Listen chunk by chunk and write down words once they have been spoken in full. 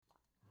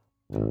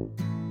Do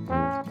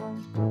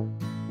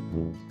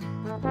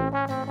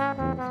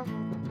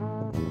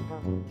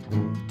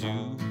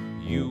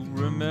you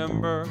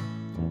remember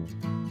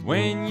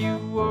when you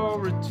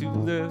wore a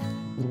tulip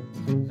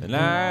and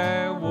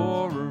I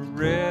wore a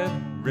red,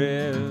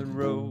 red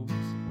rose?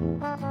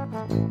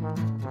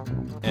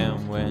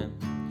 And when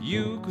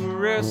you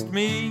caressed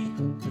me,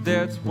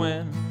 that's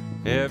when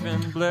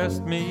heaven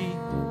blessed me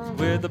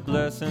with a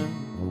blessing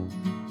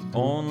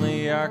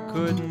only I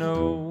could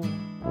know.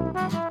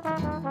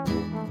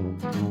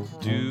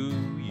 Do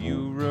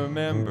you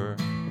remember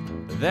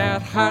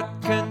that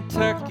hot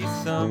Kentucky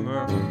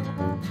summer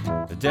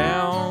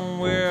down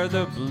where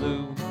the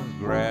blue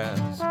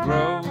grass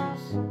grows?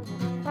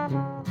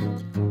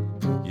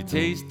 You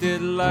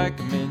tasted like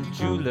mint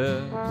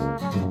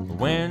juleps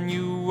when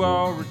you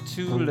wore a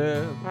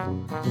tulip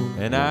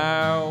and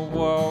I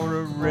wore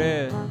a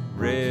red,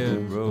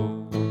 red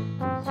rose.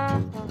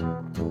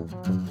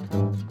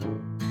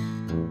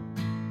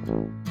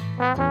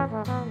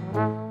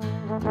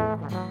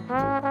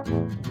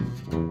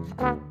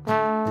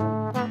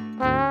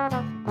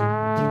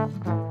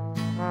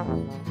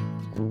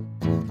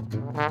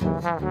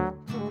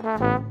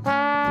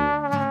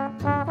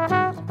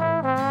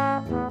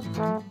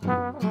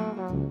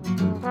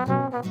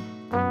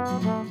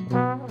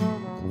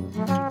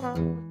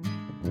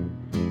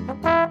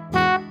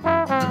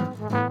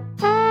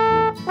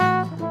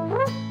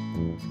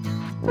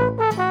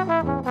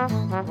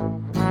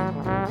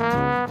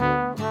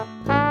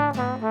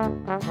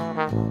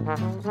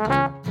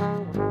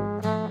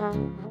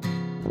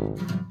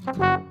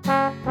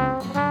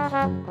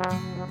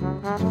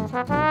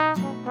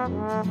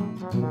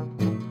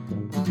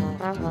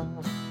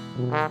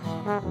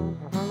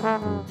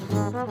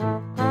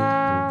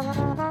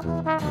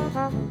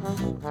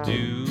 Do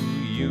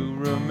you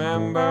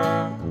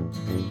remember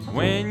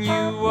when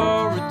you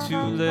wore a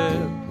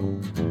tulip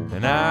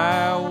and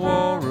I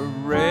wore a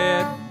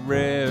red,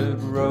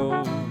 red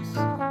rose?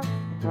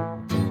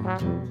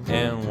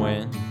 And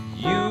when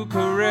you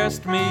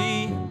caressed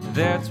me,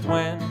 that's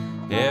when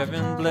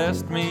heaven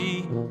blessed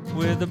me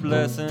with a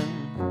blessing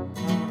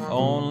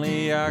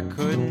only I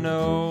could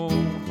know.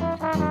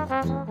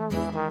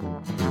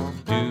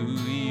 Do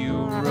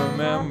you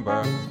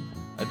remember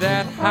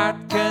that hot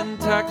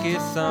Kentucky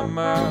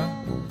summer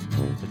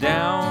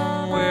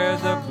down where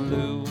the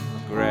blue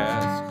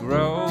grass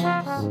grows?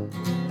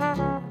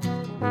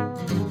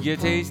 You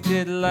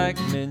tasted like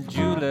mint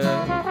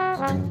julep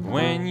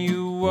when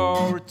you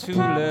wore a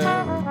tulip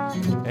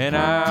and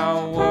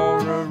I wore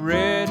a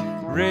red,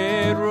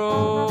 red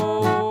rose.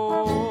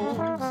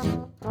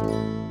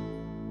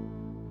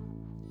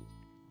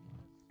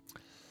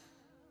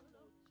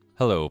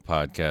 Hello,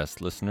 podcast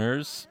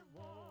listeners.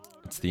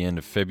 It's the end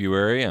of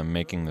February. I'm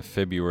making the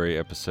February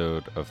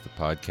episode of the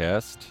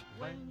podcast.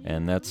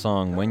 And that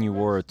song, When You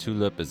Wore a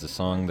Tulip, is a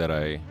song that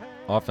I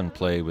often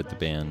play with the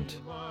band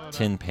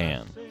Tin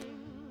Pan.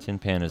 Tin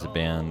Pan is a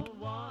band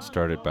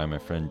started by my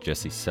friend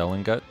Jesse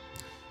Selingut,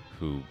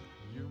 who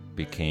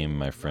became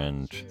my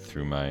friend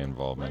through my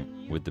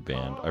involvement with the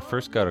band. I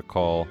first got a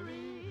call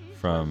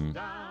from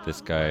this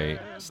guy,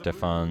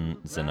 Stefan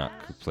Zenak,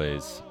 who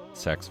plays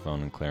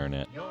saxophone and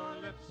clarinet.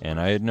 And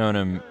I had known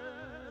him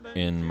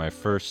in my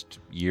first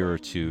year or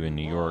two in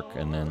New York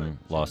and then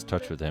lost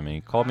touch with him. And he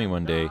called me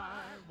one day,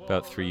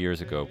 about 3 years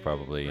ago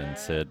probably, and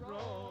said,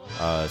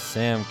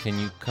 Sam, can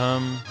you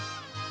come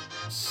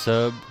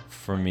sub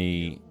for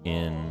me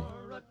in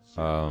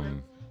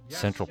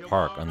Central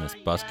Park on this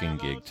busking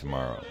gig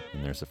tomorrow?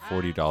 And there's a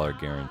 $40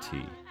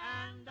 guarantee.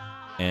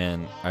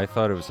 And I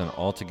thought it was an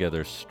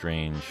altogether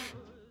strange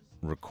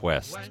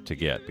request to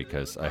get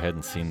because I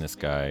hadn't seen this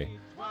guy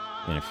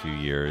in a few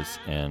years,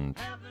 and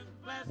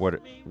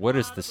what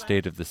is the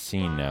state of the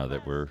scene now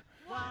that we're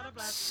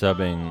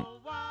subbing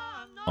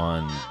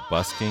on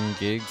busking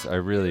gigs? I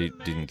really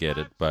didn't get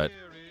it, but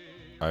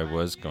I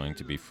was going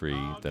to be free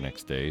the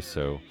next day,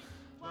 so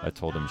I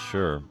told him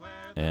sure,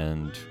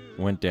 and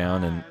went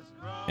down,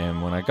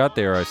 and when I got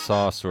there, I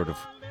saw sort of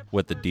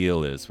what the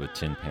deal is with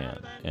Tin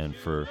Pan. And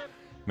for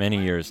many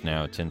years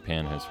now, Tin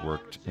Pan has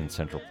worked in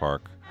Central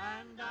Park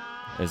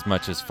as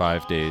much as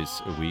 5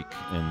 days a week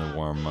in the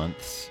warm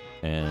months,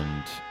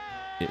 and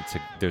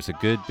there's a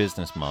good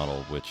business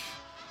model which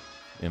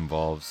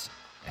involves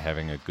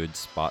having a good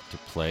spot to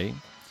play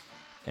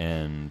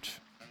and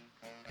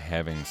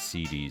having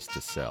CDs to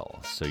sell.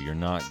 So you're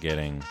not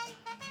getting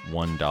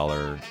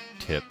 $1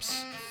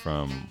 tips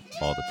from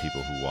all the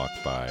people who walk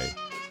by.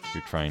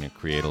 You're trying to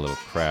create a little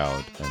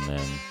crowd and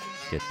then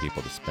get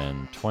people to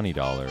spend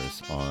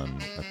 $20 on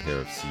a pair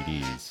of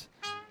CDs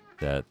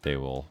that they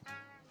will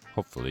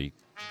hopefully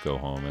go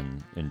home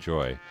and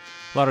enjoy.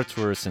 A lot of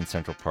tourists in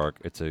Central Park.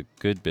 It's a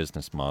good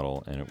business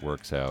model, and it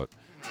works out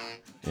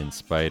in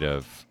spite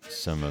of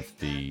some of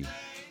the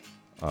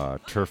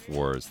turf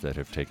wars that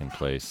have taken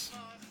place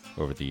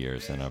over the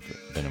years, and I've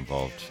been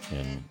involved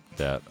in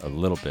that a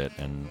little bit,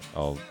 and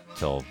I'll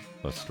tell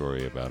a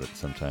story about it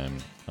sometime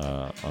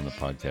on the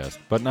podcast,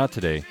 but not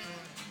today.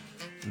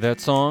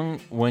 That song,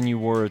 When You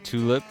Wore a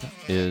Tulip,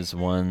 is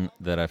one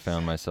that I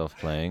found myself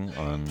playing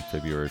on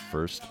February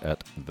 1st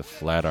at the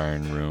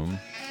Flatiron Room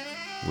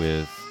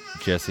with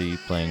Jesse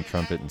playing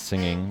trumpet and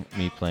singing,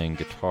 me playing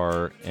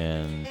guitar,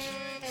 and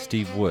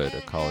Steve Wood,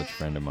 a college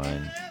friend of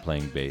mine,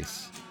 playing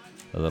bass.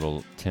 A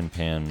little tin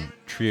pan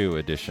trio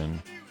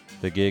edition.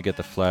 The gig at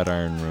the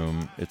Flatiron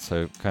Room, it's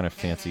a kind of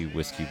fancy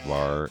whiskey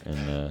bar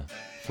in the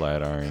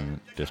Flatiron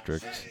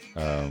district.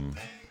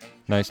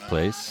 Nice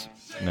place.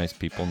 Nice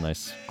people,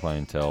 nice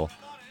clientele.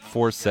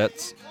 4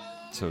 sets,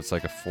 so it's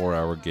like a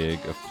 4-hour gig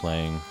of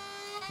playing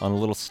on a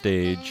little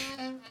stage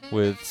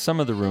with some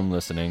of the room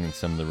listening and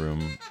some of the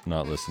room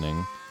not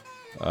listening.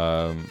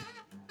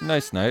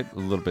 Nice night, a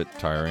little bit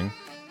tiring,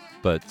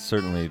 but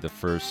certainly the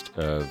first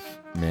of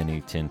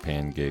many Tin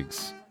Pan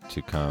gigs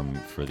to come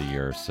for the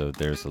year, so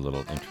there's a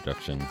little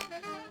introduction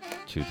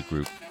to the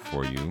group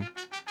for you.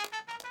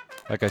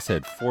 Like I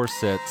said, 4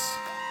 sets,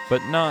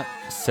 but not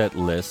set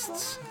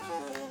lists.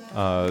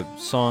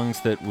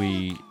 Songs that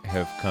we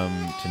have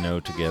come to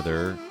know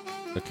together,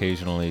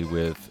 occasionally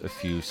with a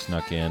few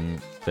snuck in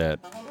that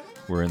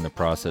we're in the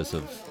process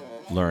of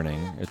learning.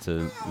 It's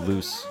a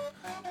loose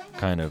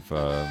kind of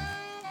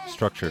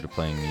structure to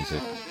playing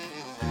music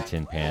in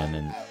Tin Pan,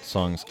 and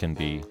songs can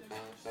be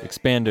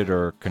expanded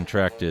or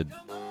contracted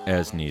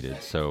as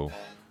needed. So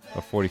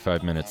a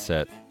 45-minute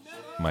set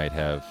might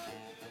have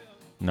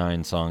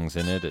 9 songs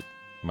in it. It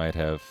might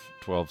have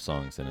 12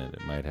 songs in it.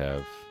 It might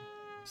have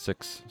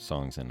 6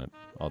 songs in it,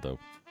 although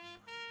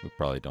we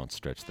probably don't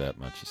stretch that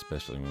much,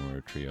 especially when we're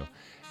a trio.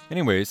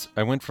 Anyways,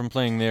 I went from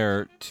playing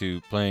there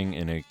to playing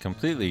in a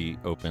completely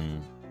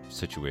open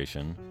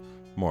situation,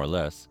 more or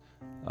less.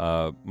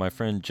 My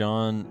friend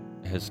John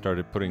has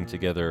started putting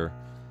together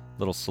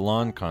little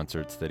salon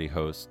concerts that he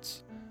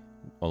hosts,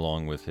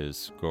 along with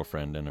his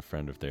girlfriend and a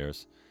friend of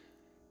theirs.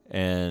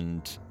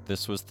 And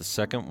this was the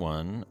second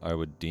one. I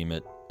would deem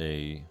it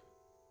a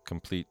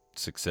complete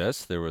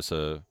success. There was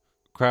a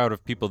crowd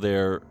of people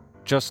there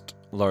just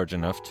large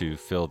enough to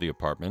fill the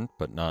apartment,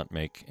 but not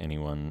make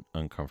anyone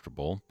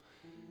uncomfortable.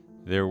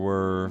 There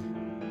were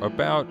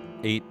about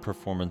 8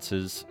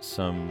 performances,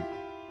 some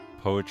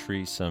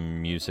poetry,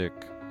 some music,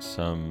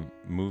 some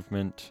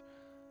movement.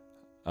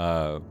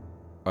 I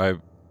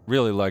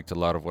really liked a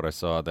lot of what I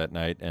saw that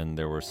night, and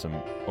there were some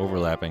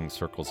overlapping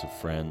circles of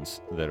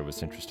friends that it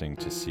was interesting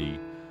to see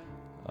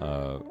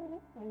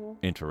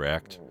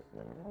interact.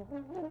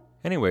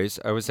 Anyways,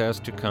 I was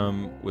asked to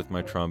come with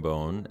my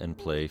trombone and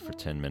play for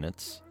 10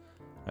 minutes.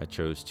 I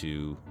chose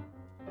to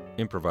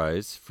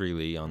improvise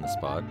freely on the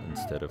spot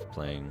instead of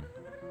playing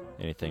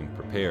anything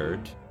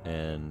prepared,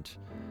 and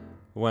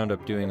wound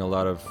up doing a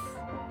lot of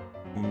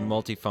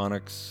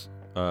multiphonics,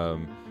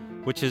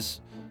 which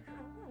is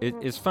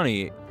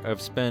funny.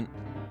 I've spent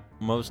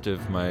most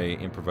of my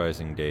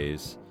improvising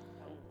days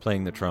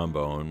playing the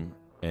trombone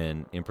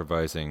and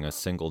improvising a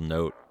single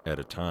note at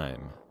a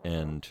time,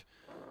 and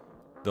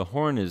the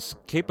horn is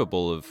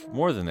capable of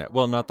more than that.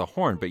 Well, not the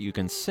horn, but you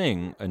can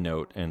sing a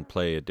note and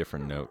play a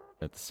different note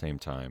at the same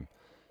time.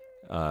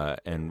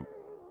 And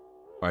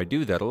I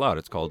do that a lot.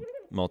 It's called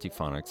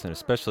multiphonics, and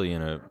especially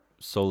in a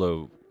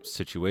solo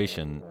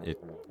situation, it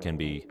can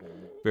be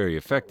very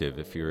effective.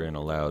 If you're in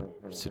a loud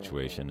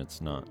situation,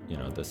 it's not,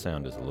 the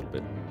sound is a little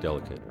bit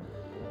delicate.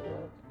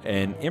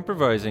 And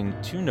improvising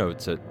 2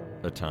 notes at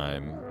a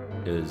time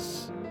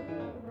is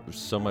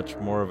so much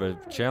more of a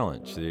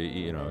challenge.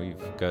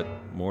 You've got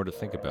more to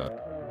think about.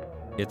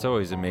 It's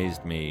always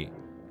amazed me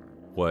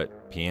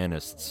what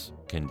pianists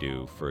can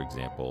do, for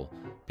example.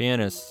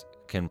 Pianists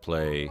can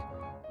play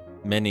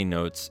many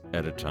notes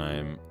at a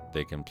time.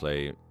 They can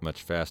play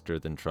much faster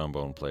than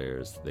trombone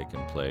players. They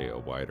can play a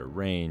wider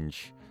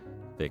range.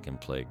 They can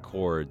play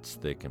chords.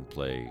 They can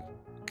play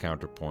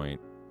counterpoint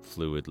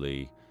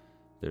fluidly.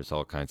 There's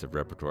all kinds of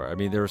repertoire. I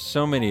mean, there are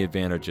so many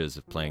advantages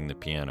of playing the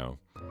piano.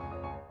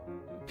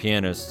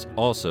 Pianists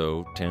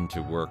also tend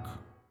to work,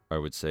 I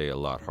would say, a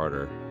lot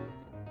harder.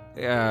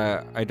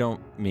 I don't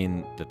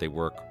mean that they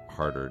work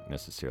harder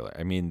necessarily.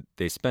 I mean,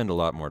 they spend a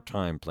lot more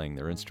time playing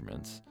their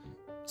instruments.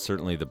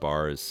 Certainly the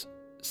bar is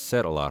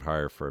set a lot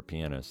higher for a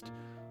pianist.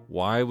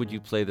 Why would you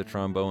play the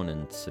trombone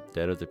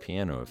instead of the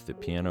piano? If the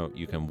piano,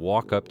 you can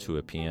walk up to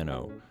a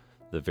piano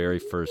the very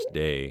first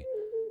day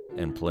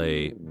and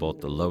play both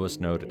the lowest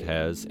note it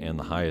has and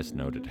the highest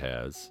note it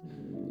has.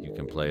 You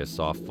can play a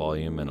soft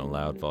volume and a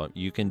loud volume.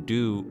 You can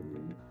do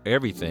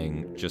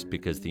everything just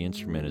because the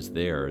instrument is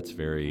there. It's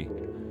very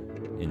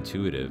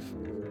intuitive.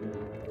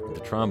 The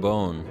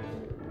trombone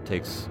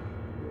takes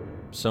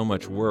so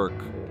much work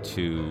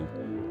to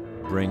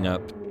bring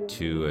up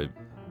to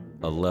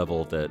a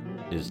level that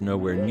is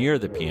nowhere near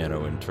the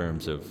piano in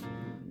terms of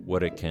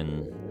what it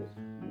can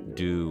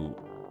do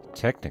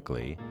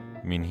technically.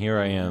 I mean, here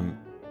I am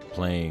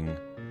playing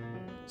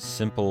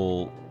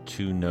simple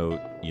 2-note,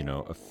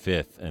 a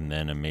 5th and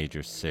then a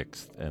major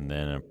 6th and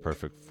then a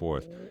perfect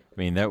 4th. I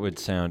mean, that would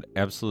sound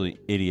absolutely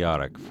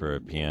idiotic for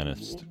a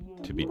pianist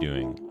to be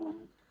doing.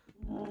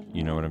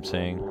 You know what I'm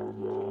saying?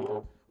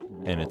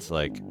 And it's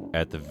like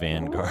at the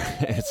vanguard.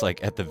 It's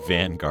like at the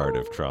vanguard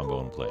of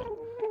trombone playing.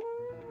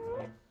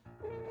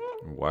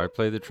 Why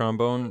play the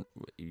trombone?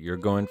 You're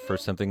going for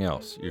something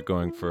else. You're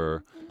going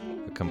for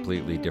a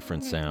completely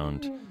different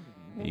sound.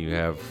 You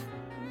have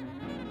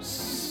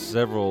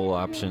several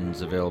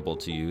options available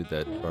to you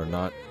that are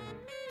not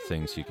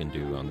things you can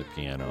do on the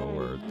piano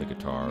or the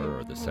guitar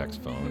or the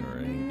saxophone or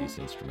any of these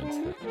instruments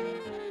that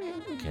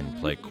can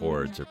play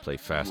chords or play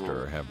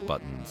faster or have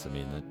buttons. I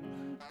mean, the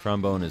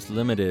trombone is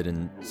limited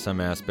in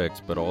some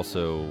aspects, but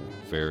also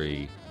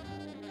very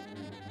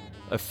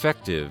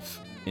effective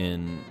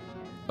in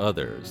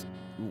others.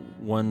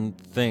 One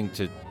thing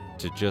to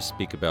just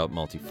speak about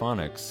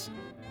multiphonics,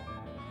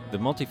 the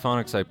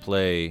multiphonics I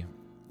play,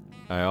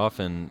 I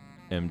often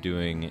am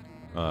doing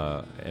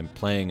am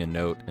playing a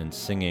note and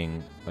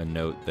singing a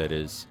note that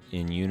is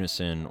in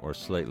unison or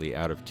slightly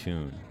out of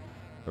tune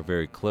or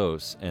very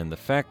close. And the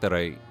fact that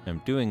I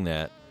am doing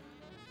that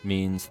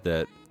means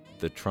that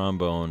the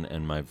trombone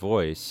and my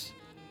voice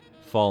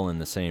fall in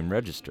the same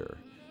register.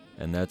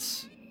 And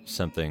that's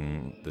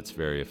something that's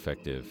very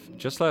effective.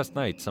 Just last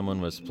night,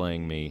 someone was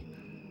playing me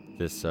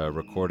this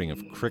recording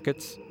of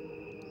crickets,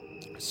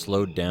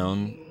 slowed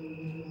down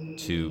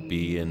to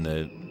be in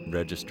the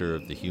register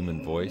of the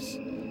human voice.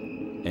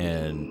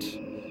 And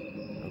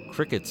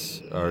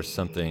crickets are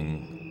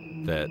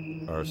something that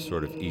are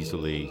sort of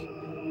easily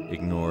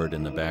ignored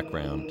in the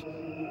background,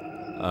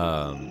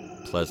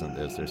 pleasant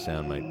as their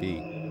sound might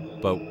be.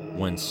 But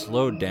when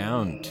slowed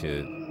down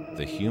to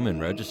the human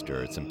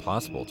register, it's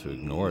impossible to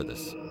ignore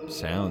this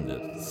sound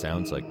that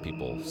sounds like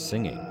people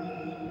singing.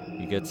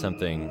 You get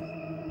something,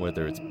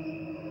 whether it's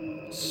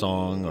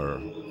song or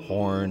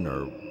horn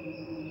or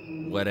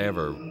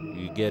whatever,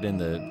 you get in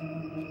the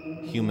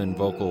human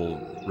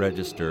vocal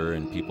register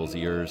and people's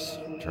ears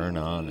turn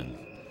on, and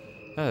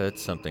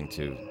that's something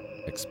to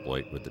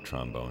exploit with the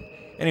trombone.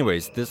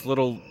 Anyways, this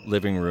little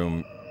living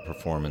room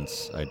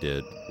performance I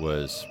did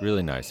was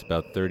really nice.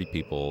 About 30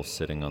 people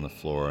sitting on the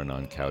floor and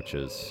on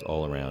couches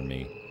all around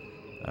me.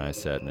 I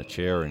sat in a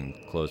chair and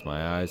closed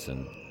my eyes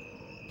and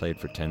played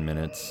for 10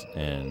 minutes,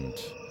 and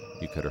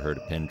you could have heard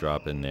a pin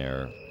drop in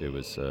there. It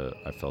was,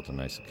 I felt a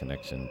nice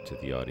connection to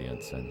the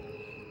audience, and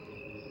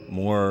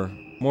more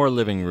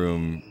living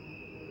room,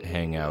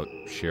 hang out,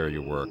 share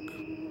your work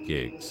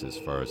gigs, as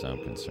far as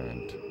I'm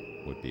concerned,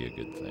 would be a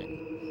good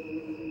thing.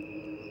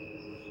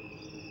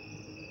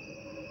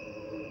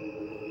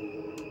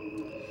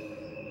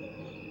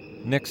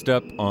 Next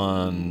up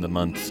on the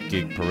month's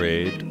gig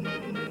parade,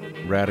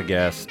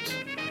 Radagast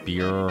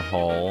Beer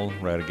Hall,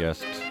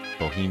 Radagast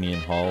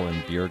Bohemian Hall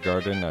and Beer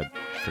Garden. I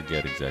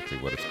forget exactly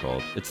what it's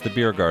called. It's the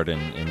Beer Garden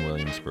in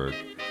Williamsburg.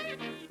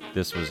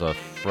 This was a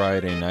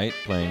Friday night,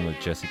 playing with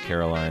Jesse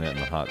Carolina and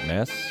the Hot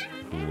Mess,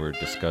 who were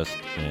discussed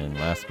in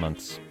last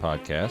month's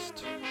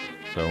podcast.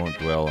 So I won't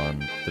dwell on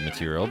the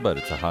material, but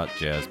it's a hot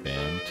jazz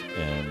band,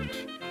 and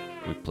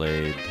we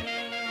played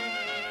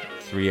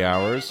 3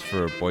 hours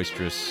for a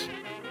boisterous,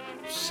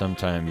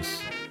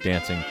 sometimes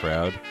dancing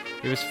crowd.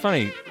 It was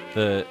funny,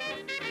 the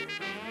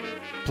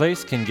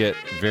place can get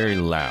very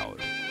loud,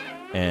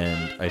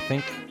 and I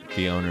think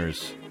the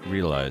owners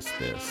realized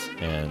this,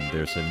 and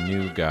there's a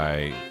new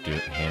guy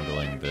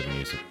handling the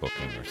music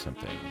booking or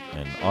something,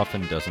 and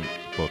often doesn't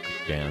book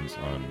bands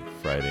on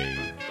Friday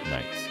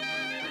nights.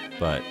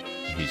 But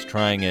he's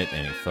trying it,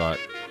 and he thought,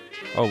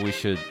 oh, we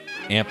should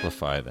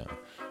amplify them.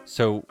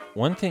 So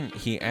one thing,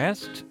 he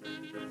asked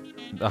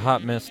the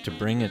Hot Mess to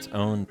bring its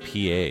own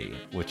PA,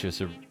 which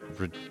is a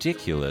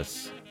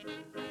ridiculous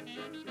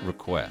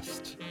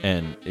request,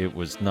 and it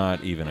was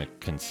not even a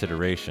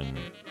consideration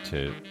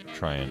to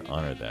try and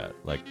honor that.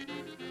 Like,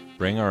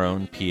 bring our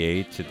own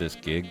PA to this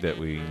gig that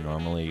we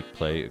normally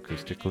play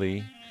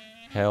acoustically?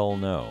 Hell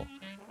no.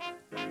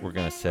 We're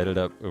going to set it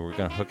up, or we're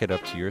going to hook it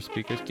up to your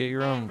speakers. Get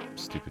your own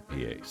stupid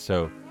PA.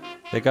 So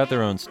they got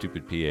their own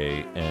stupid PA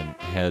and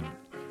had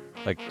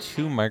like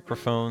 2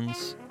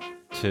 microphones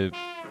to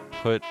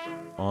put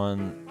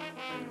on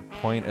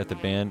point at the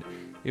band.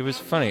 It was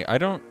funny. I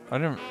don't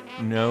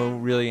know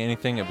really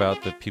anything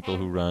about the people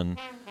who run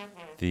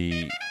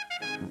the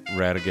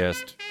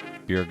Radagast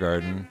Beer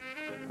Garden.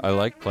 I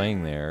like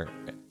playing there.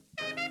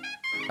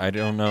 I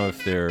don't know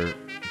if they're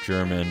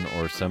German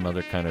or some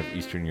other kind of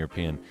Eastern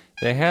European.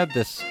 They had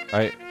this,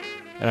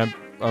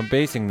 I'm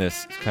basing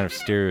this kind of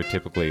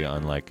stereotypically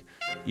on like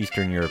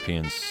Eastern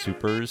European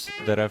supers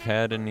that I've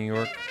had in New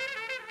York.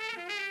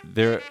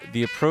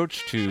 The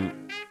approach to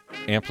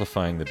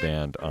amplifying the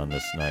band on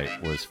this night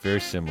was very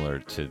similar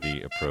to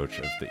the approach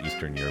of the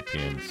Eastern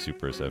European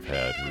supers I've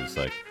had, who's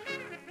like,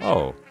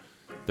 oh,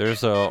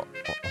 there's a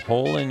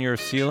hole in your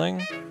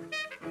ceiling?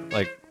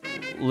 Like,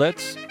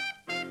 let's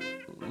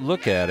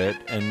look at it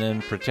and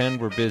then pretend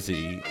we're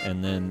busy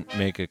and then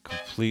make a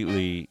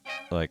completely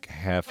like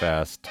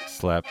half-assed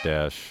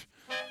slapdash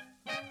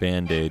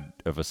band-aid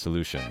of a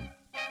solution.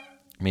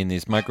 I mean,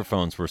 these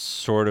microphones were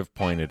sort of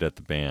pointed at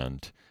the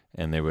band,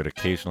 and they would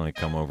occasionally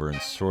come over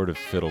and sort of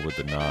fiddle with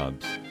the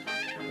knobs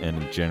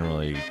and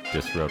generally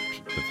disrupt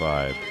the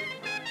vibe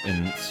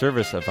in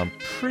service of, I'm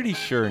pretty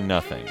sure,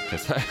 nothing,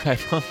 because I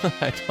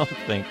don't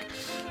think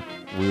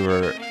we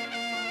were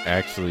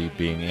actually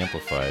being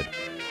amplified.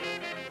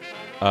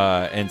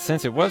 And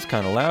since it was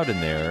kind of loud in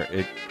there,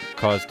 it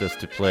caused us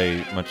to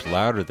play much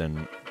louder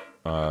than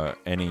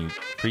any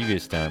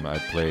previous time I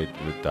played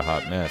with the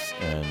Hot Mess.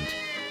 And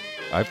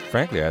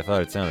frankly, I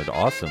thought it sounded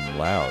awesome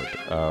loud.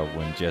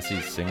 When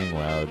Jesse's singing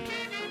loud,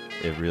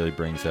 it really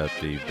brings out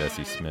the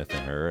Bessie Smith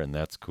in her, and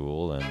that's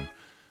cool. And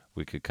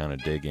we could kind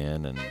of dig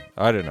in, and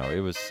I don't know. It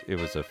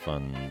was a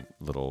fun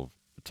little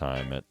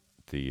time at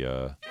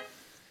the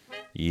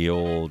ye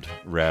old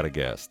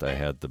Radagast. I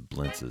had the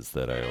blintzes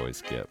that I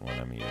always get when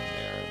I'm eating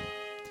there, and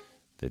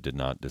they did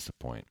not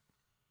disappoint.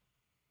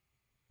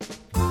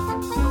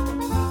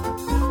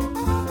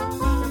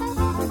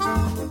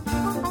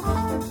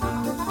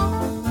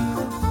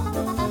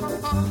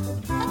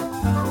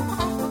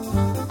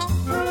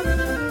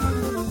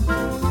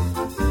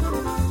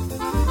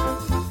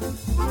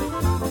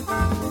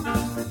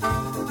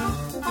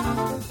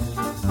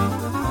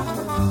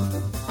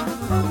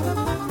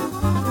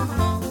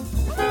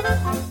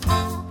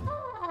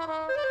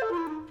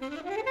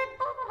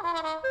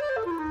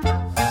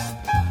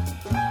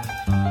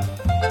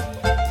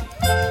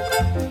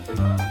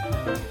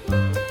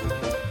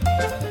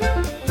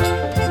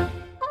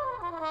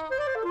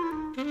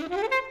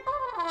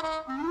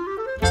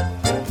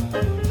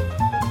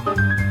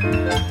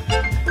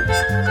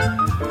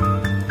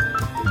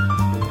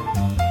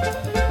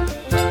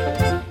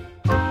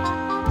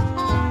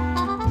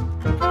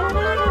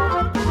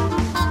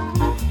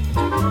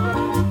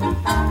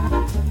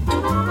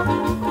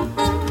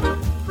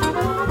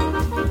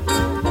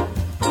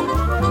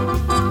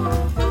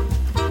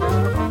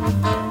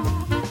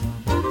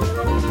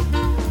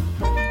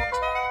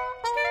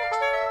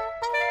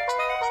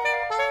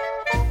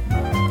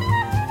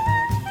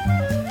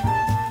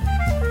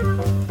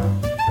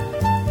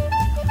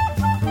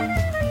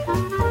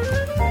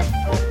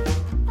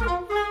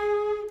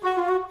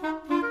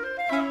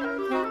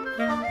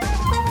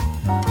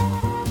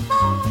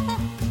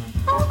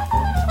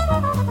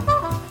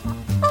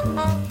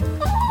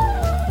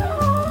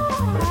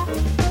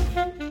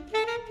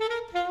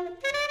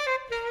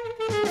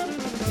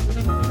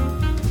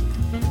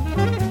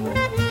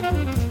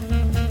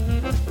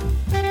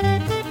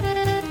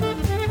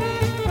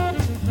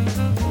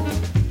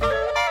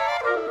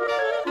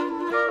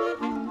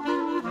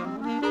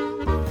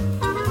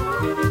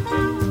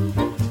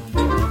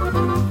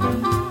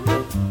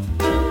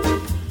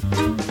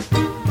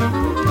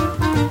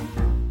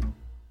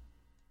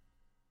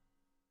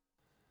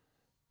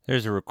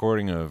 Here's a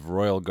recording of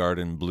Royal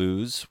Garden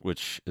Blues,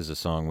 which is a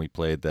song we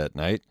played that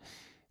night.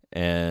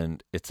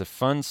 And it's a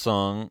fun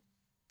song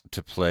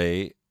to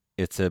play.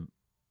 It's a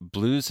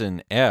blues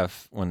in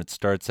F when it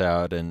starts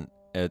out, and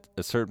at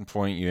a certain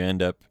point you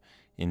end up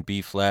in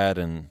B flat,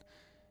 and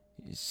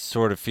it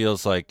sort of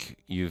feels like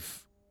you're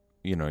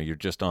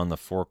just on the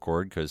 4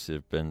 chord because there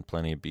have been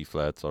plenty of B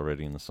flats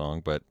already in the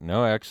song. But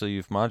no, actually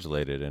you've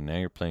modulated, and now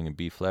you're playing a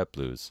B flat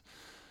blues.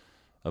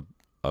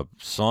 A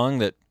song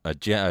that a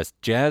jazz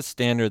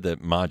standard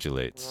that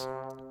modulates.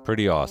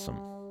 Pretty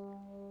awesome.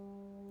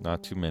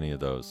 Not too many of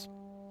those.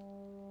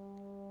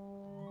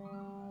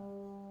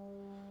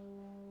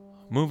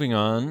 Moving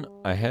on,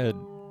 I had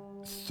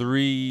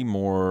 3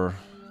 more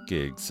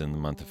gigs in the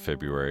month of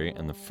February,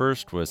 and the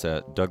first was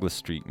at Douglas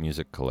Street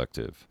Music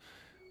Collective,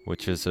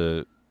 which is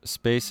a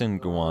space in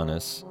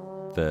Gowanus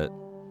that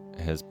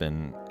has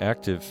been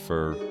active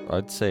for,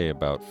 I'd say,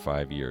 about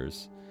 5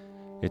 years.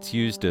 It's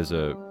used as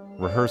a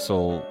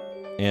rehearsal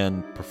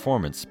and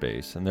performance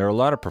space, and there are a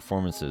lot of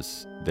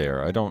performances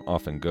there. I don't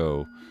often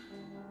go,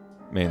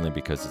 mainly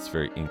because it's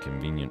very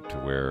inconvenient to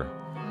where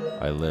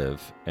I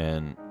live,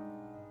 and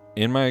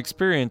in my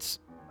experience,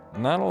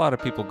 not a lot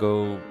of people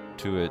go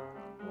to it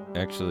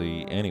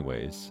actually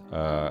anyways.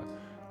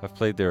 I've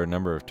played there a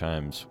number of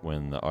times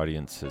when the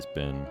audience has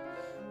been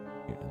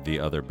the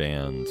other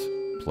band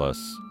plus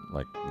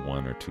like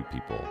 1 or 2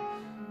 people,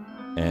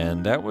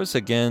 and that was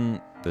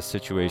again the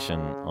situation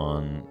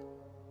on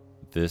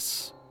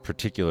this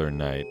particular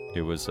night.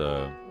 It was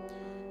a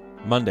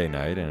Monday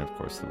night, and of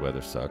course the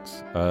weather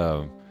sucks.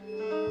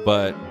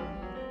 But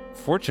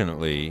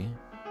fortunately,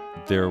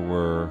 there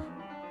were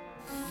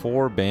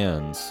 4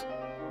 bands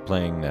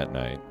playing that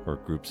night, or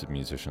groups of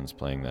musicians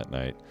playing that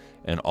night,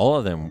 and all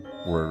of them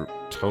were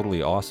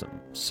totally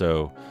awesome.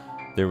 So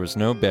there was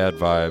no bad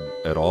vibe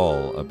at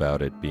all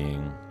about it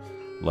being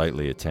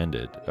lightly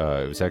attended.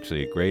 It was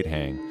actually a great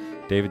hang.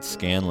 David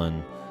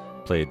Scanlon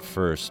played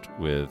first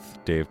with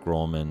Dave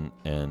Grohlman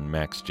and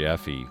Max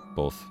Jaffe,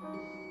 both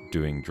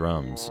doing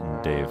drums,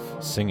 and Dave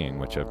singing,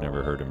 which I've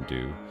never heard him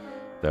do.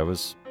 That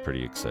was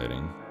pretty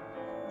exciting.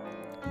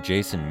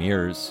 Jason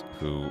Mears,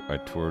 who I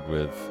toured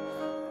with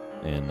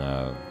in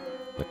the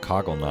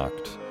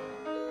Kogelnacht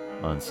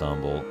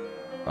ensemble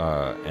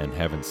and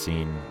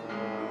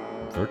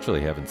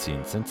virtually haven't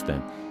seen since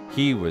then,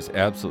 he was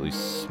absolutely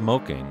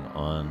smoking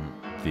on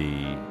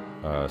the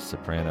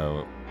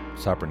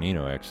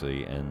sopranino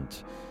actually,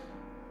 and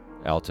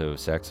alto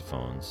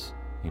saxophones.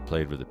 He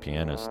played with a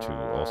pianist who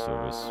also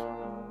was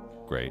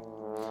great.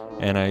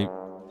 And I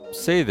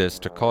say this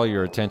to call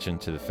your attention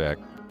to the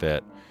fact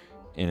that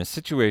in a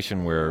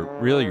situation where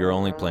really you're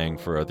only playing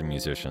for other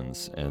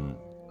musicians, and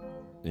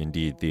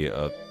indeed the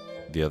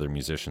other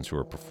musicians who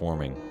are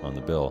performing on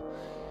the bill,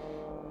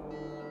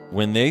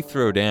 when they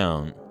throw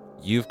down,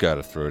 you've got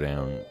to throw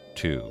down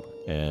too.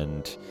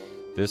 And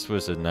this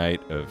was a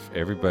night of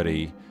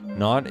everybody,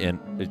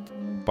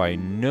 by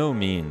no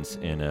means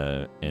in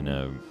a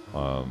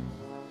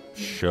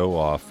show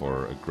off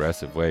or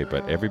aggressive way,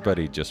 but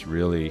everybody just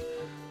really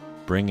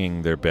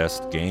bringing their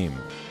best game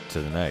to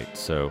the night.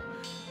 So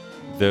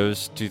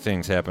those two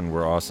things happened,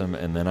 were awesome.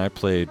 And then I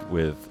played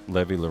with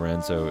Levi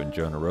Lorenzo and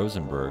Jonah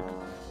Rosenberg.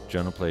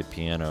 Jonah played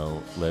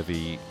piano,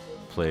 Levi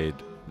played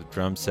the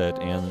drum set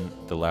and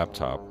the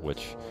laptop,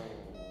 which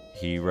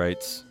he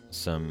writes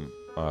some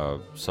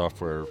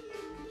software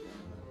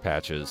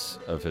patches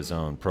of his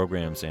own,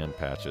 programs and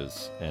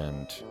patches,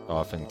 and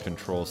often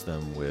controls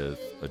them with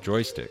a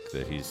joystick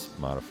that he's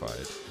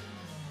modified.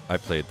 I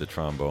played the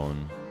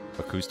trombone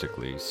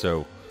acoustically.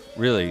 So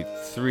really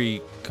 3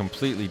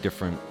 completely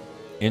different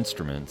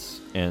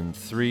instruments and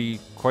 3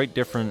 quite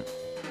different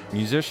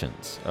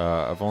musicians.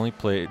 I've only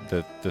played,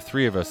 the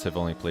 3 of us have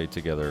only played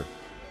together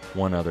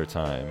one other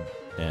time,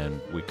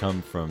 and we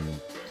come from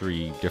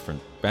 3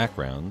 different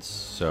backgrounds,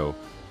 so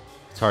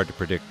it's hard to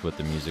predict what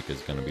the music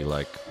is going to be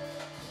like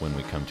when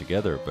we come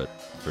together, but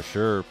for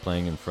sure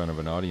playing in front of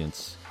an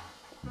audience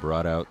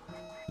brought out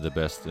the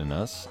best in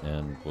us,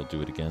 and we'll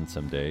do it again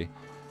someday.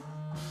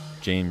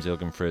 James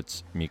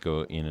Ilgenfritz,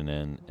 Mikko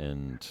Inanen,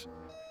 and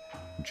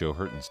Joe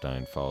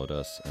Hertenstein followed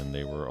us, and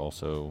they were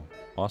also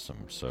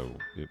awesome, so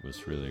it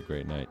was really a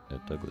great night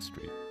at Douglas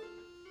Street.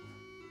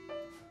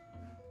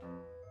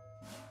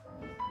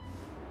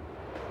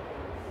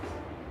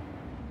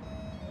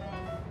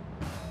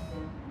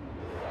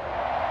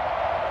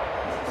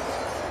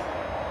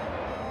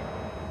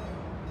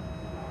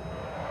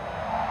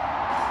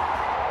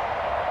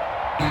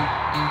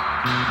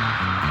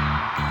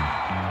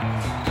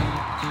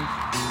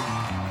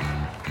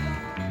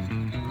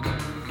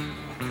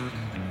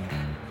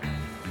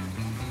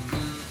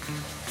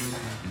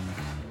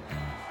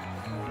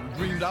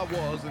 I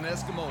was an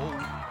Eskimo.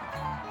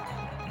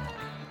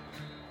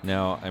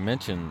 Now, I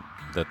mentioned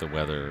that the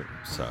weather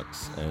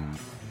sucks, and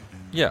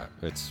yeah,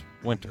 it's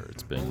winter.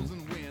 It's been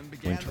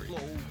wintry.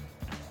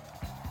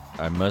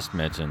 I must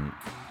mention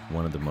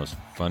one of the most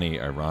funny,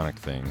 ironic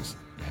things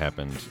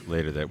happened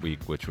later that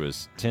week, which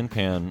was Tin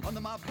Pan,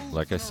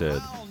 like I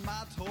said,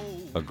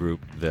 a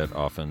group that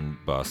often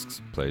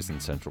busks, plays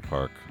in Central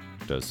Park,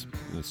 does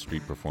the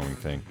street performing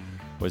thing,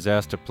 was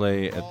asked to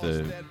play at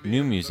the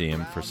new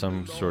museum for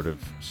some sort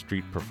of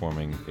street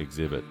performing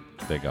exhibit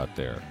they got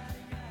there.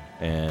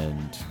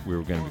 And we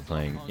were going to be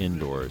playing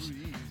indoors.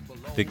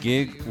 The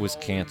gig was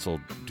canceled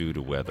due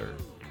to weather.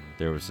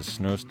 There was a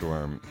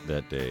snowstorm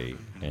that day,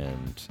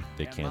 and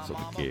they canceled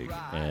the gig.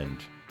 And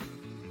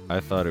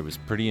I thought it was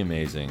pretty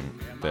amazing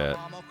that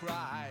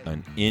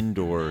an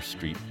indoor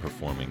street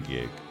performing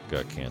gig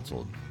got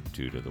canceled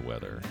due to the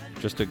weather.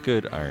 Just a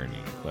good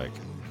irony. Like,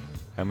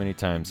 how many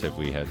times have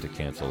we had to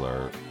cancel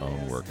our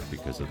own work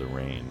because of the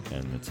rain?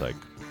 And it's like,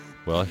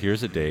 well,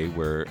 here's a day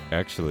where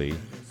actually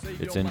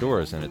it's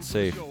indoors and it's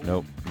safe.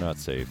 Nope, not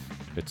safe.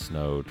 It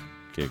snowed.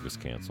 Gig was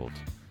canceled.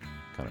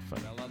 Kind of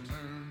funny.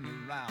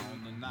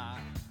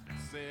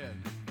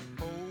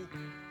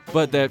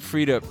 But that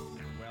freed up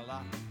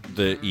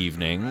the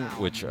evening,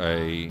 which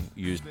I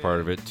used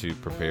part of it to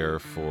prepare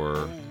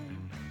for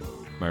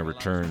my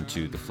return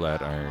to the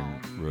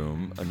Flatiron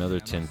Room, another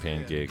Tin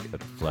Pan gig at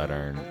the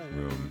Flatiron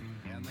Room.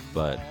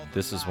 But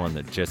this is one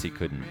that Jesse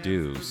couldn't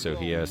do, so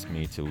he asked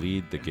me to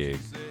lead the gig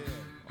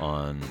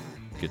on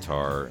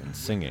guitar and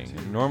singing.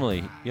 And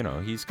normally, you know,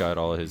 he's got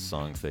all of his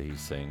songs that he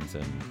sings,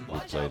 and we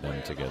play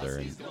them together.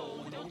 And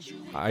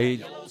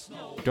I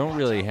don't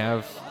really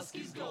have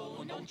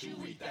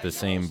the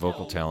same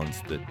vocal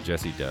talents that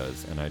Jesse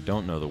does, and I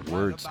don't know the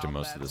words to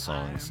most of the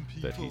songs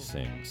that he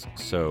sings.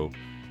 So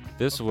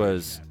this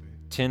was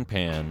Tin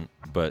Pan,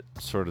 but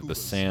sort of the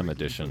Sam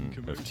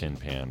edition of Tin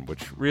Pan,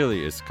 which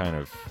really is kind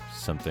of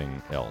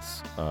something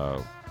else.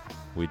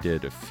 We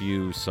did a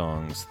few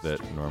songs that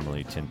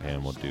normally Tin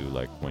Pan will do,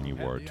 like When You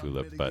Wore a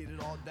Tulip, but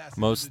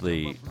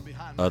mostly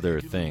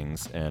other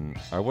things, and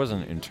I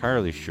wasn't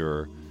entirely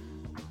sure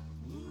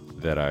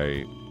that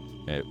I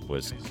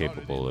was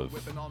capable of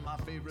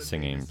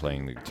singing and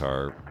playing the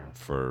guitar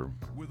for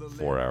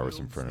 4 hours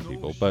in front of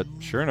people, but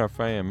sure enough,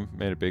 I am.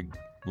 Made a big,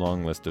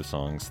 long list of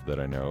songs that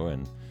I know,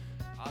 and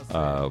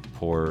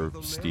poor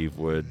Steve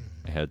Wood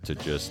had to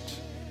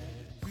just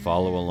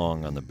follow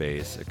along on the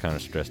bass. It kind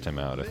of stressed him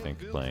out, I think,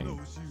 playing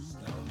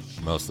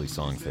mostly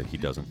songs that he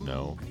doesn't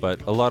know,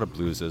 but a lot of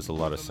blueses, a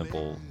lot of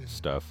simple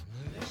stuff.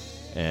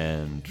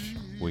 And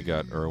we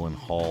got Erwin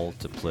Hall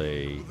to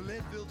play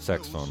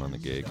saxophone on the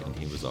gig, and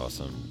he was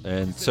awesome.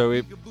 And so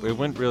it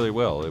went really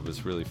well. It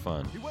was really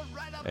fun.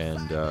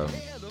 And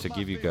to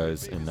give you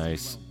guys a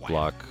nice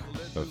block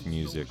of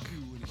music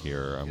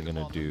here, I'm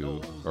gonna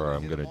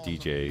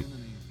DJ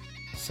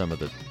some of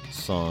the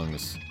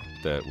songs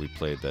that we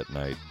played that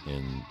night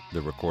in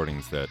the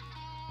recordings that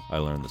I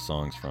learned the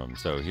songs from.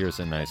 So here's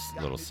a nice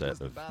little set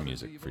of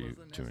music for you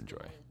to enjoy.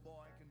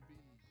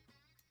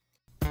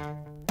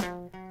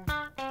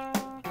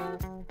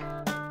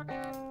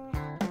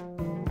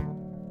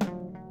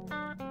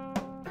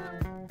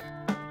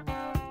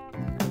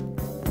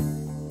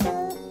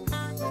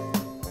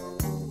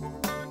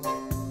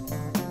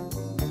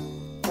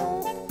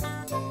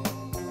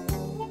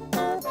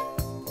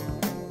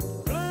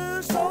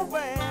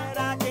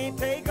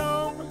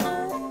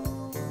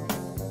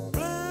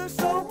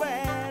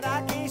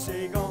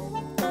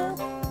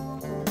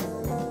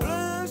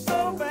 Blues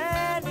so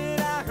bad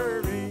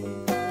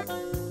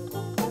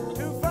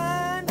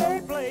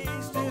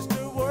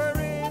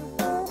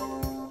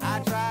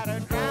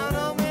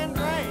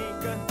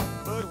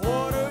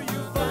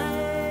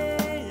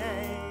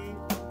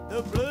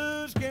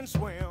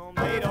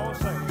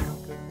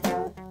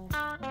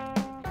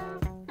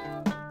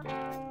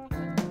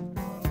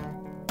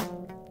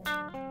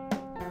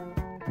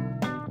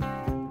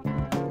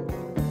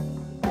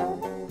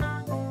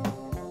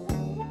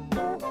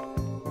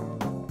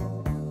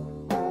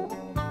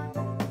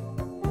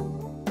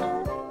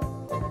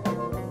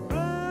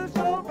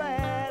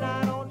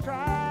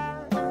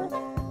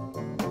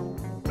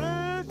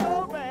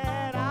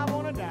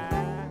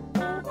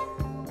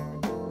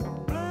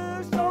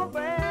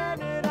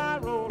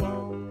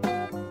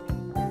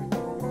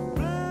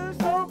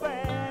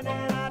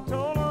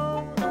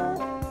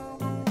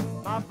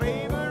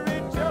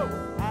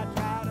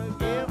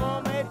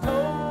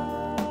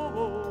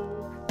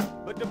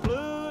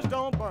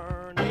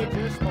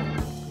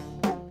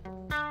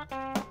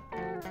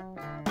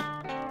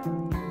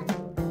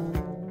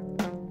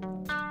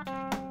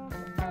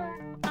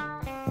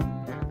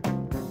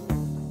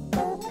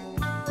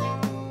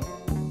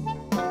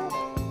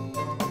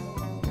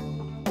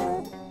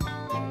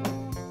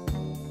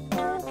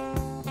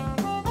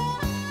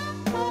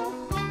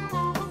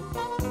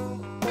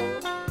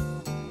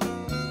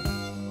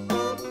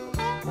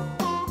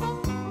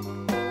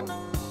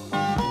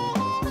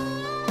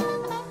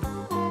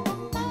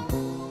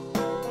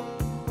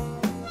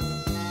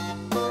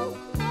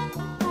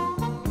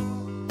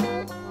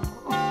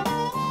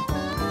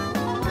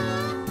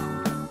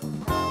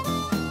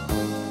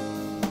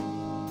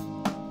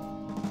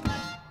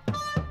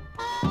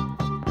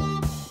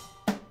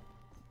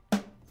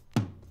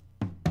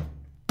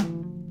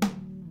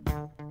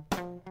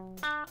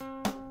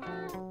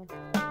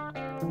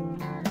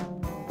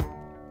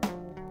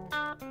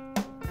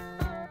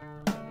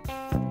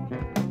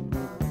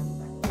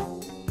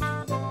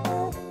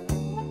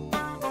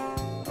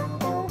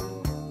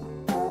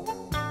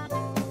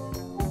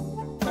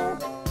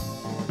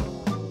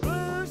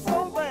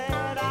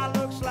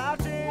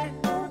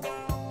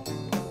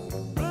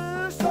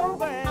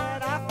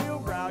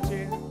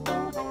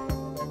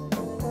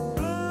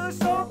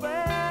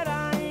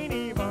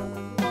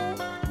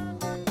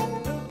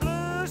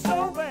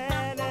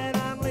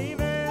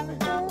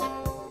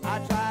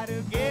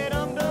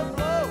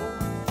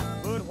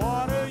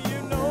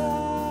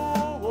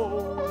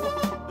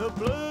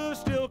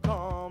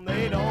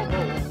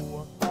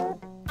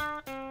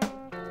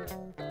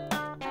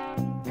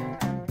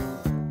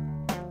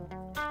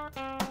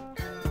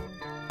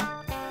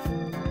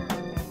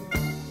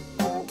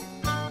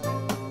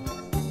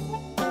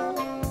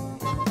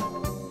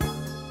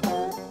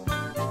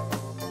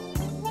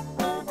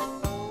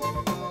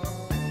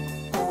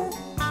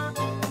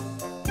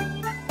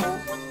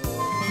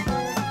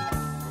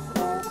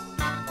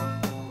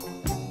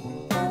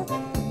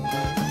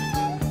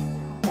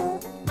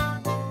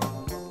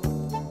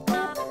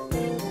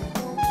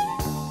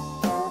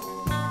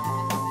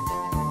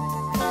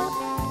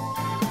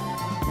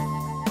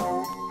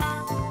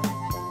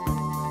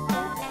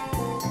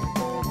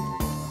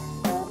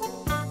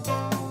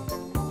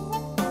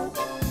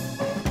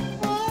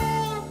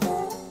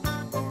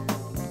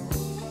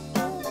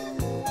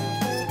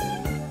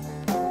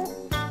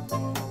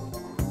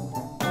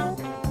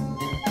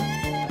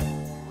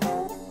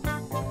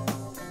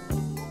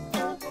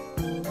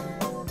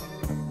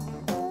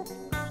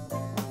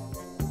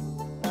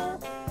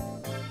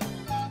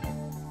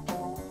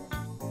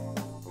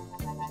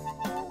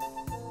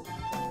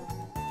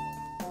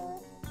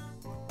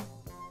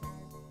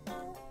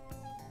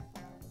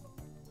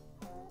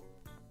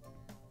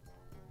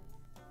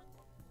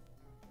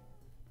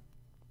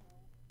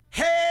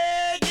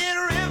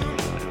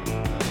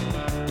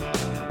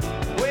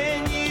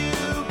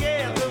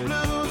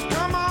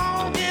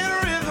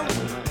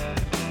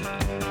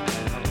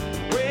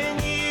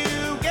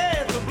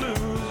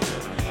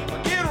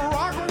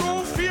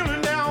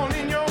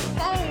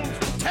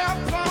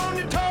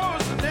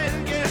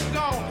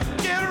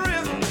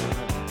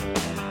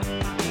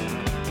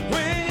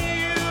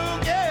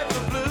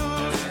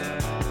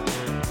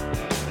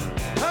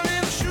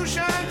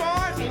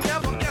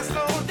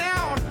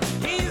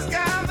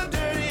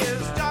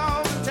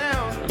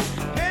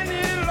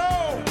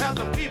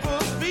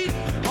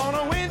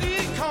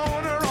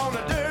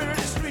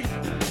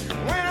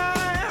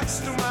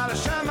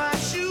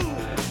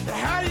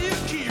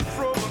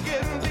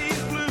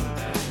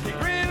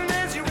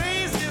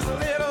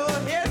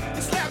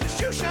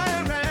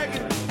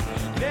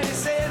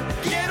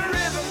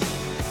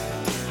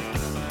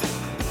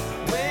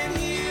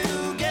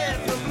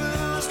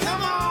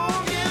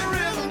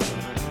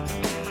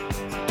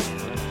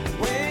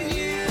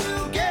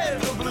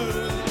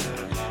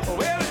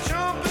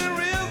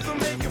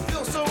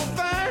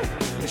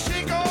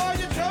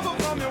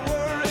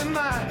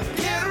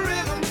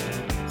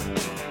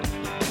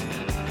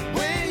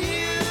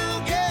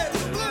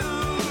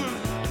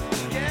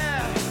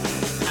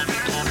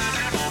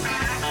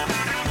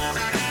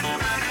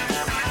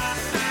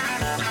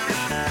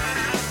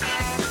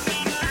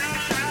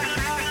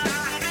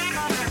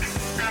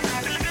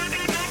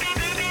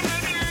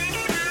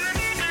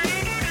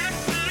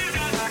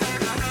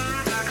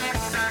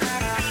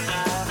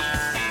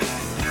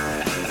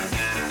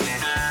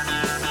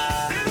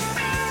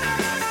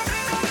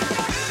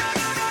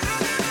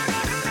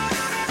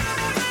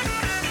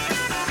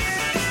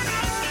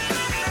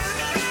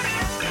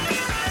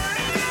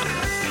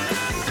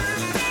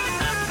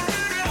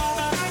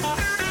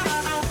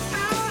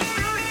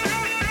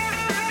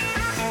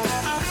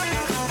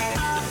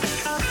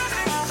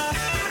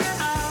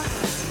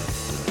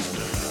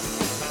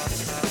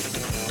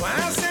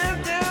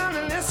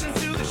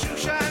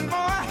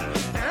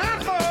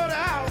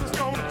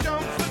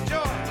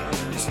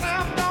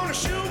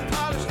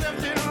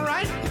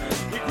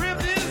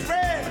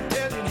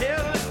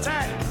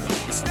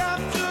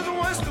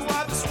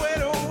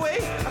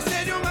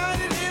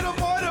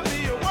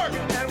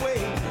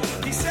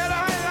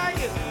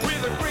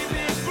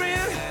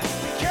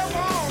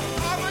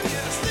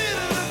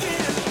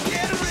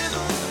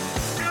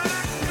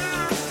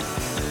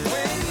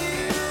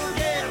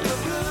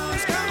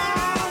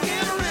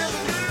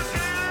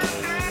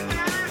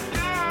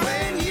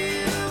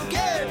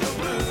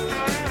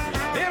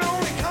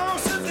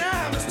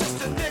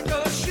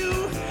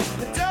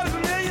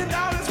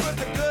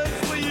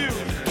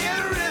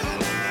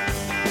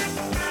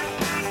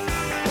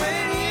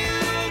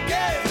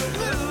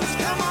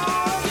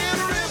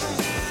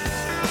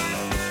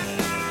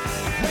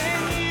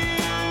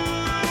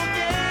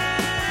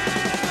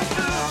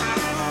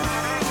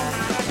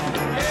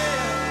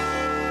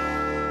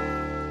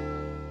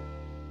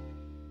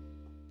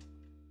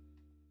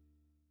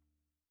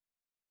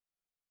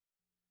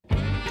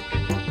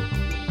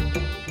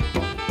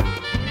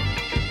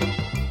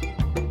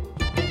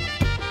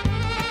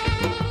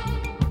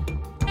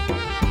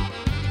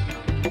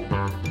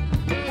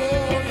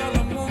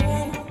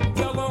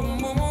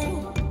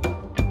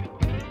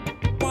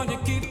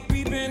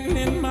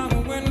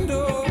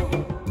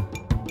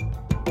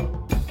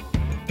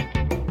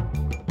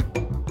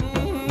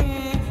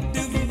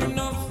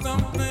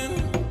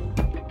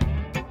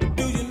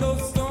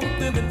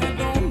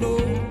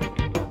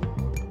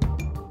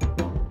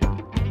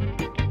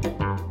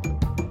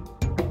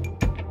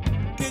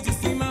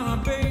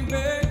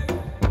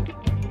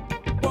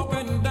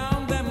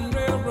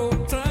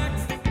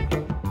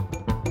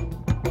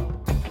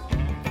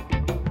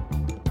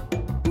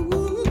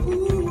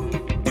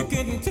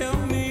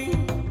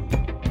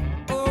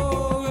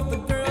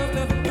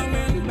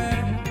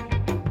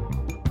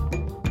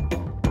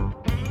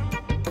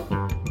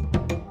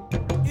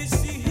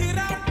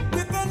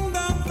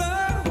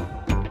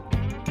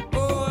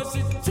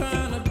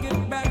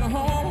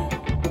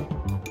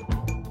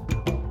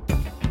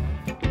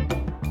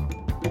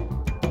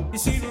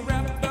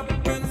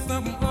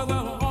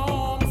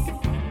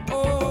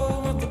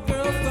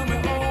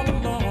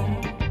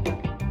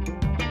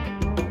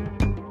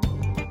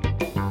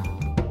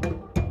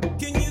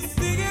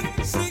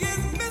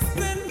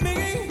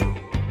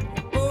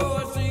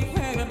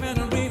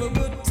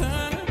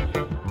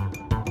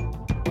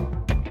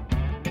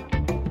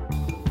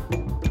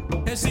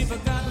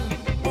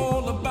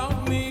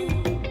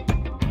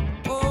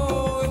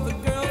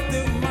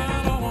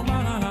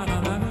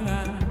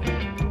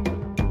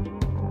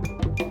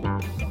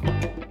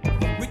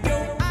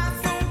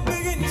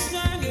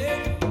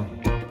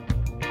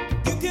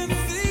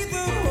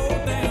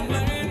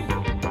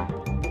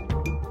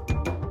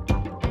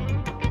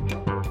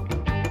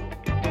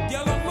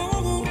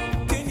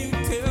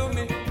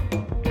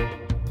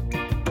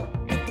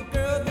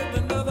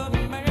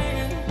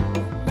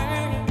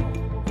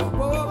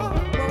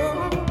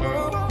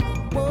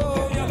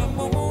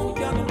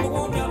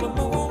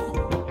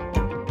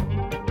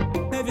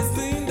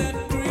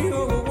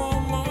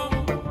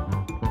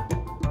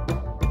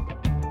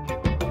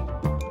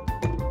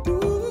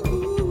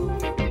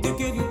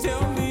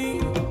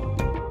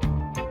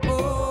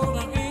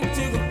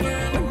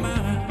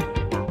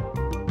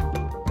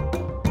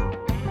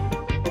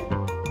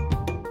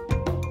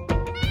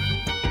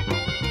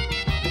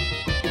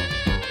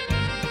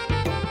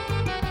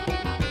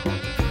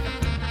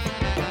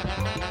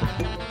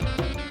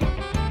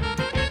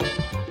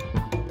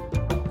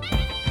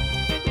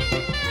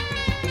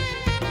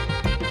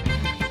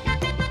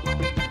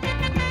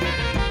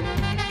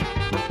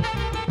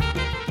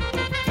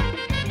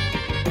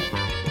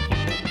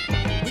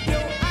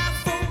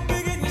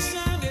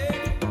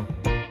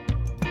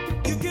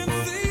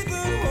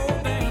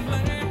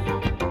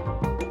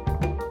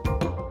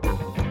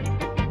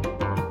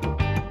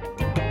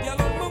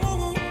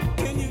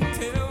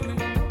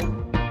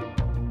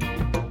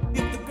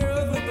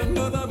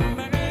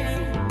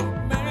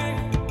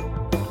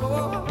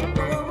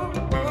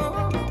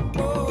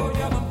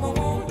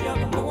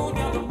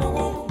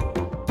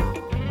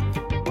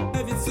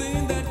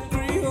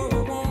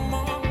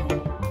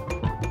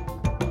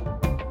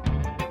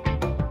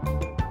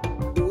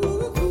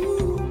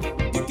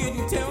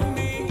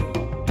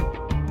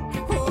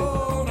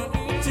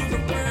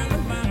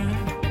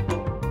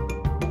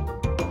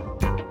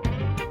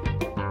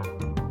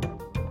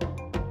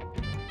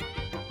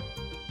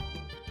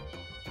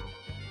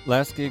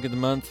Last gig of the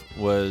month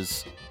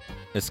was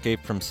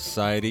Escape from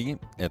Society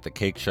at the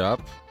Cake Shop,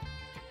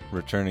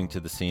 returning to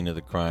the scene of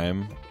the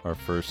crime. Our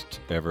first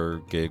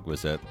ever gig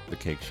was at the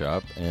Cake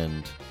Shop,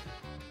 and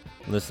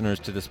listeners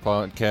to this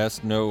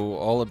podcast know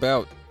all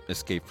about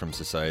Escape from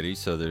Society,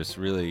 so there's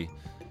really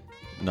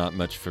not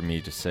much for me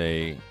to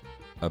say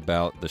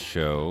about the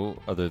show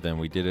other than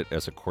we did it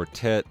as a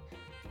quartet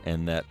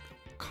and that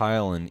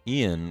Kyle and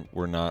Ian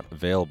were not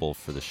available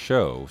for the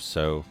show,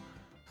 so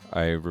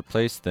I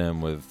replaced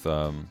them with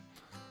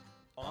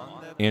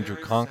Andrew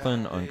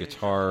Conklin on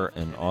guitar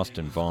and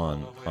Austin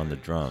Vaughn on the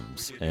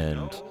drums,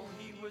 and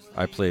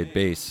I played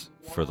bass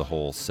for the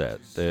whole set.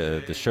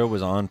 The show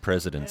was on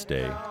President's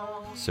Day,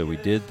 so we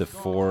did the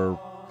 4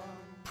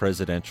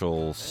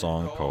 presidential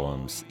song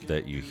poems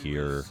that you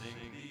hear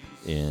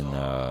in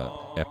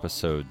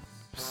episode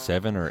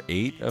 7 or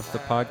 8 of the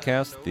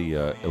podcast, the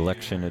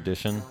election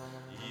edition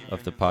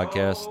of the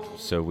podcast.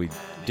 So we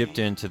dipped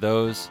into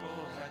those,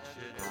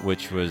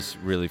 which was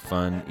really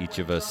fun. Each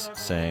of us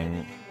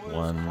sang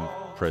one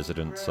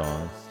president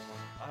song.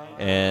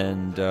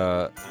 And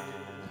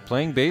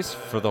playing bass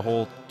for the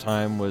whole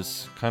time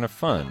was kind of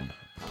fun.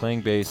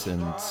 Playing bass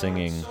and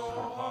singing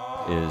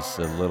is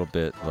a little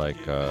bit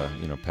like,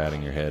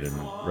 patting your head and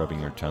rubbing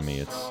your tummy.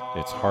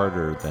 It's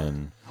harder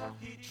than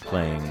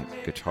playing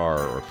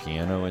guitar or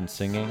piano and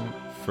singing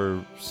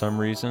for some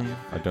reason.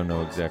 I don't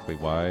know exactly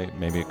why.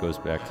 Maybe it goes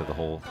back to the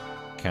whole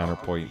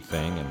counterpoint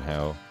thing and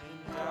how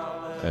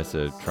as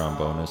a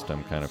trombonist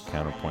I'm kind of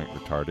counterpoint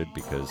retarded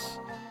because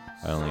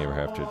I only ever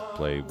have to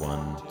play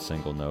one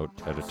single note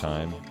at a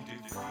time.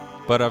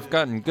 But I've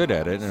gotten good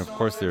at it, and of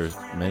course there's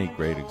many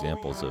great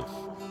examples of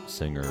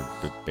singer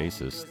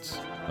bassists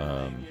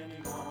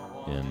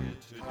in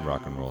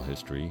rock and roll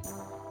history.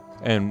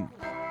 And,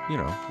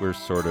 we're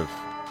sort of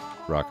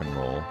rock and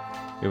roll.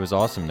 It was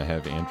awesome to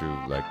have Andrew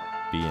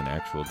be an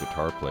actual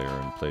guitar player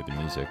and play the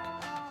music.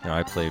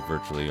 I played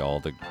virtually all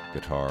the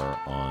guitar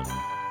on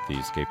the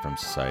Escape from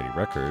Society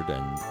record,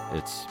 and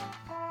it's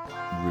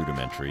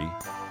rudimentary.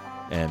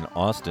 And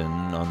Austin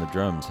on the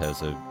drums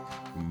has a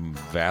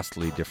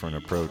vastly different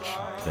approach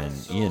than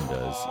Ian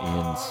does.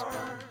 Ian's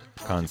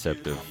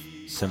concept of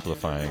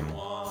simplifying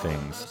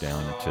things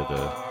down to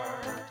the,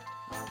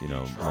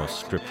 most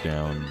stripped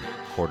down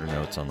quarter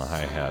notes on the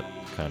hi-hat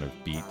kind of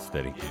beats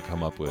that he can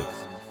come up with,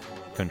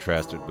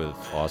 contrasted with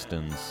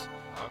Austin's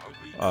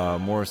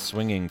more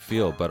swinging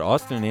feel. But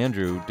Austin and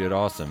Andrew did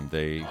awesome.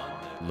 They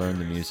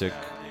learned the music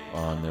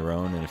on their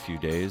own in a few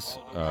days.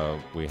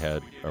 We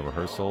had a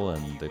rehearsal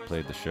and they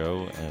played the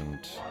show, and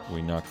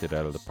we knocked it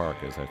out of the park,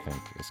 as I think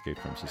Escape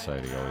from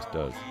Society always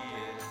does.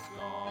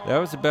 That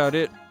was about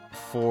it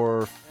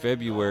for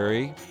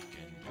February.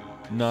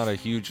 Not a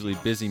hugely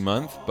busy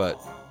month,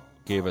 but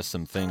gave us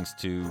some things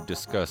to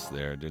discuss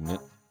there, didn't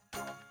it?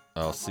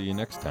 I'll see you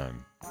next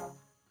time.